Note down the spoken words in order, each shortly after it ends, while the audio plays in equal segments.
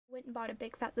went and bought a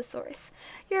big fat thesaurus.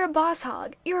 You're a boss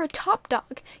hog. You're a top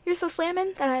dog. You're so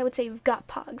slammin' that I would say you've got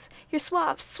pogs. You're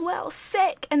suave, swell,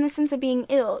 sick, and the sense of being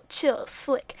ill, chill,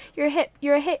 slick. You're hip,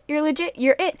 you're a hit, you're legit,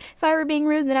 you're it. If I were being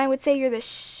rude, then I would say you're the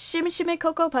shimmy shimmy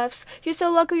Cocoa Puffs. You're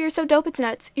so loco, you're so dope, it's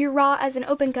nuts. You're raw as an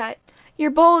open cut. You're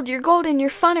bold, you're golden,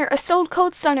 you're funner, a soul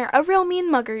cold stunner, a real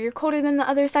mean mugger. You're colder than the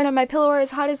other side of my pillow or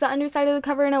as hot as the underside of the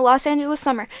cover in a Los Angeles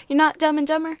summer. You're not dumb and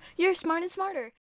dumber, you're smart and smarter.